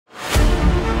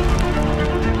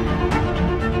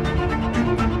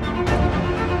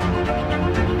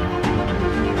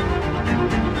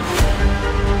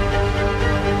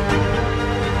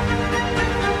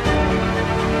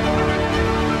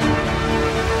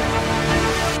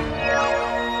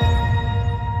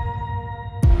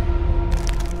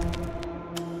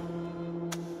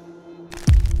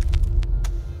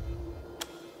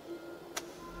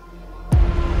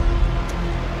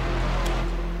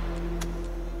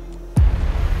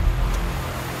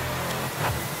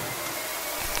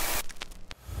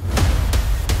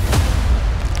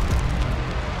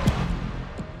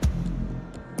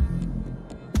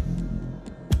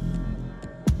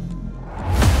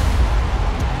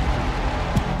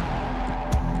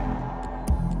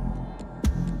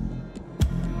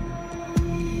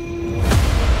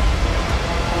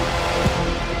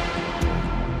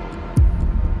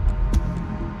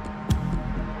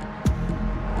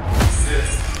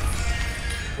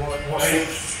boxing.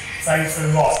 Thanks for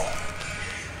what?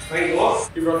 Thank you what?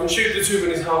 Either I can shoot the tube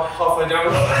and he's halfway down.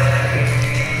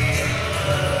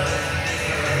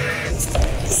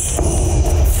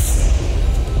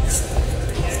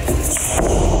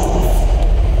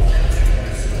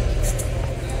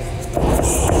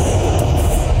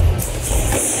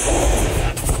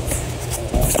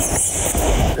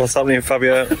 What's happening,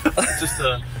 Fabio? Just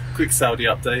a quick Saudi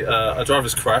update. Our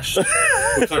driver's crashed.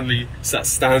 We're currently sat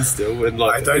standstill in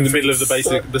like in the middle of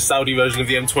the Saudi version of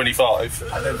the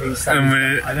M25. I don't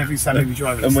think Saudi will be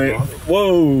driving.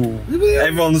 Whoa!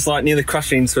 Everyone's like nearly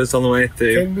crashing into us on the way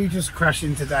through. Can we just crash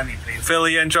into Danny, please? Phil, are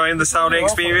you enjoying the Saudi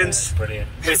experience? Brilliant.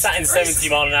 We're sat in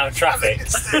 70-mile-an-hour traffic.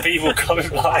 People coming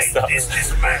past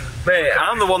us. Mate,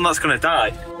 I'm the one that's gonna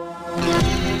die.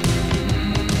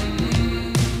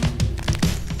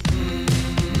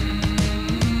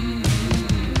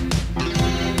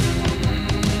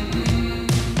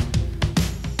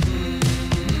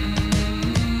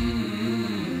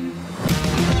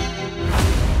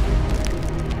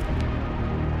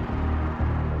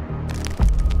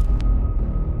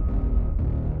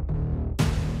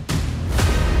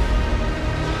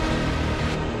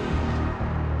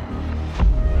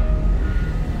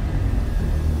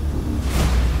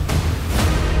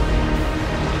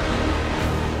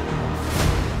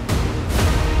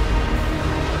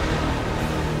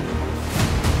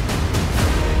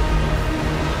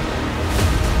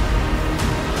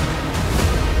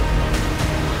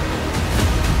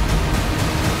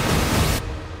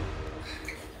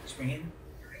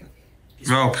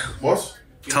 Rob, What?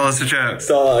 tell us a joke.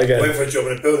 Start again. I went for a job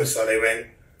in a building site. They went,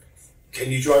 "Can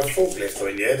you drive a forklift?" I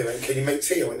went, "Yeah." They went, "Can you make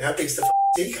tea?" I went, "How big's the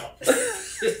teacup?"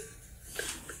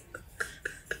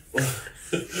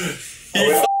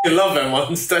 You love them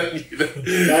ones, don't you?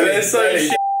 They're so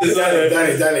shit.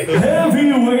 Danny.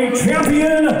 Heavyweight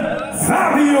champion,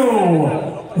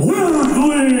 Fabio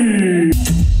Wardley.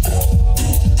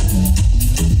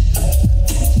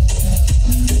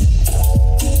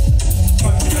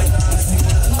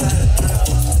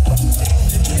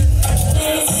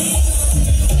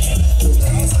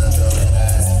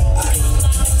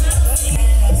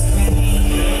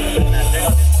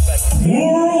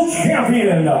 World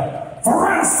champion,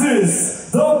 Francis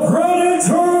the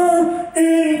Predator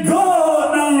Ngannou.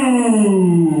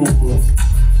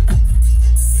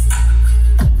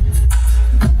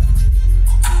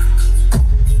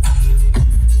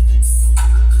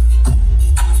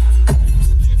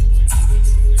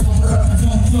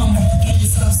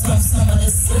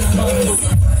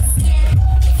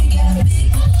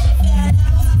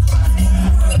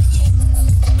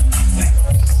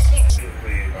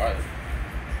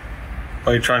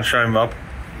 What are you trying to show him, Rob?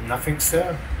 Nothing,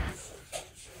 sir.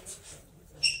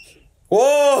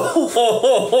 Whoa!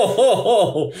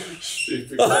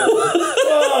 Stupid.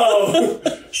 Whoa!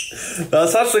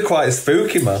 That's actually quite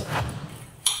spooky, man.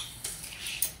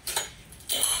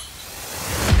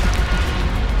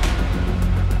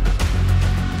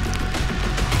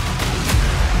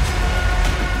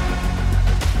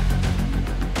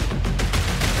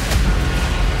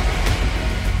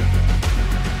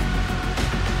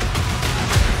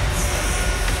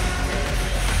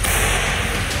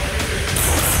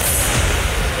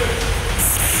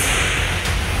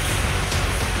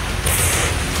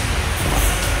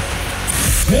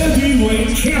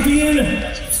 Heavyweight champion,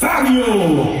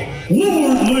 Fabio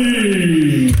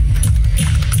Wardley.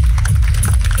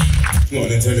 He's not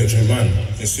an intelligent man. You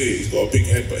can see he's got a big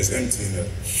head, but it's empty in there.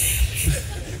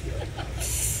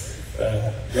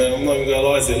 I'm not even gonna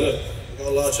lie to you, look. I've got a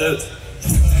large head.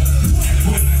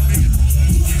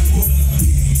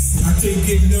 I can't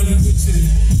get none of it.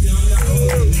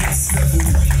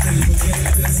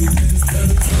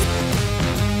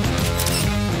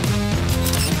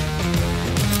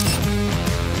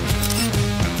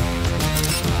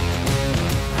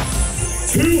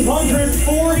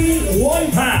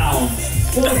 241 pounds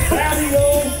for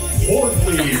Fabio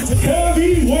Wardley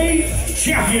Heavyweight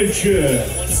Championship.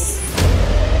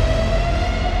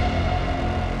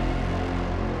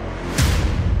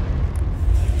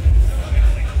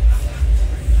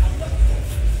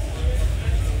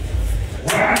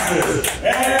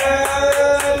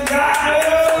 And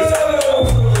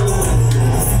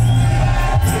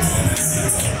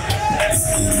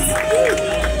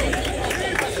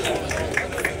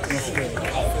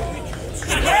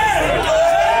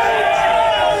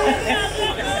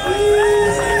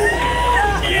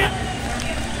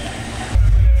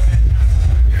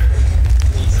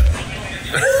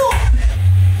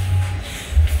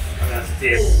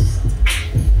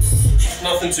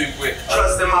Nothing too quick.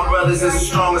 Trust in my brothers is as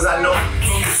strong as I know.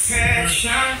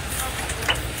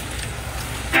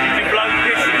 only bloke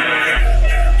pissing.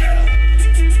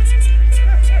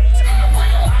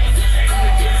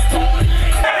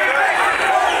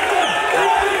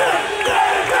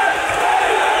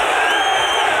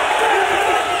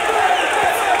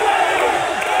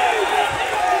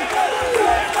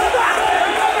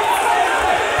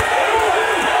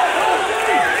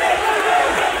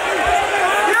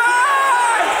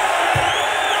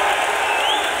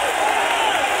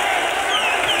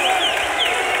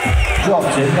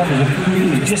 Dropped it. That was a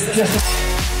really just.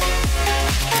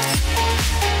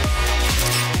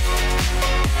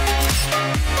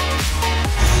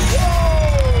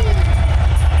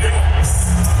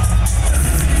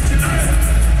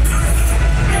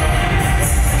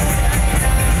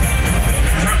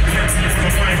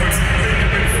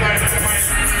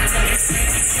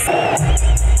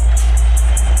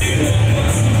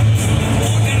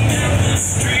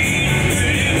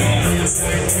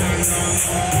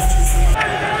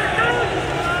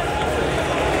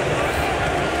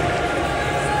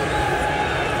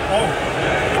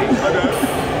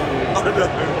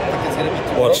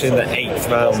 Watching the 8th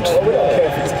round,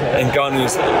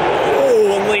 Ngannou's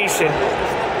unleashing.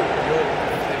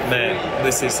 Mate,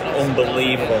 this is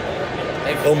unbelievable.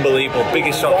 Unbelievable.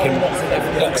 Biggest shock in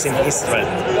boxing history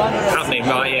happening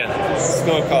right here.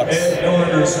 Scorecards. Ed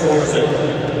Norton scores it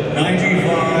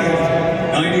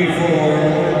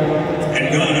 95-94.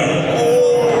 Ngannou.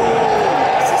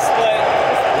 It's a split.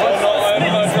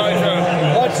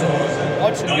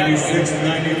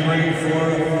 96-93 for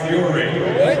Fury.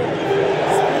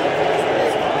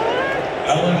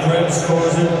 Alan Krebs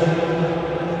scores it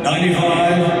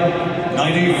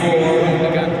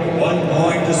 95-94. 1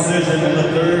 point decision in the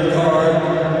third card.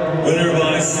 Winner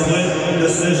by split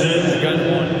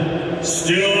decision.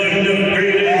 Still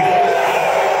undefeated.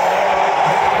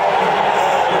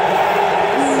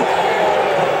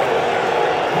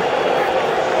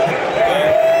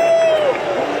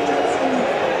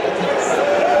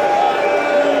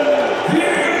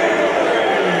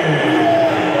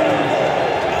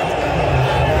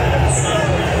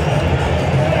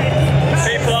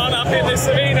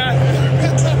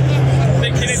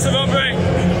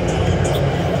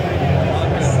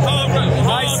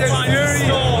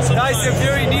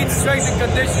 Fury needs strength and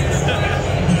conditions.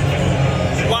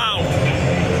 Wow.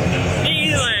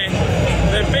 Easily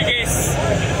the biggest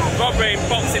robbery in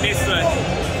boxing history.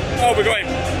 Oh, we're going.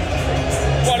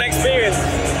 What an experience.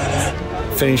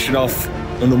 Finishing off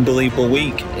an unbelievable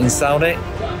week in Saudi.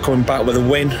 Coming back with a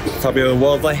win, Fabio and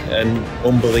Wardley, and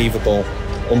unbelievable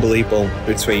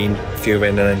between Fury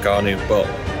and Ngannou. But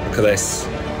look at this.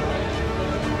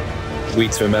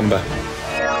 Week to remember.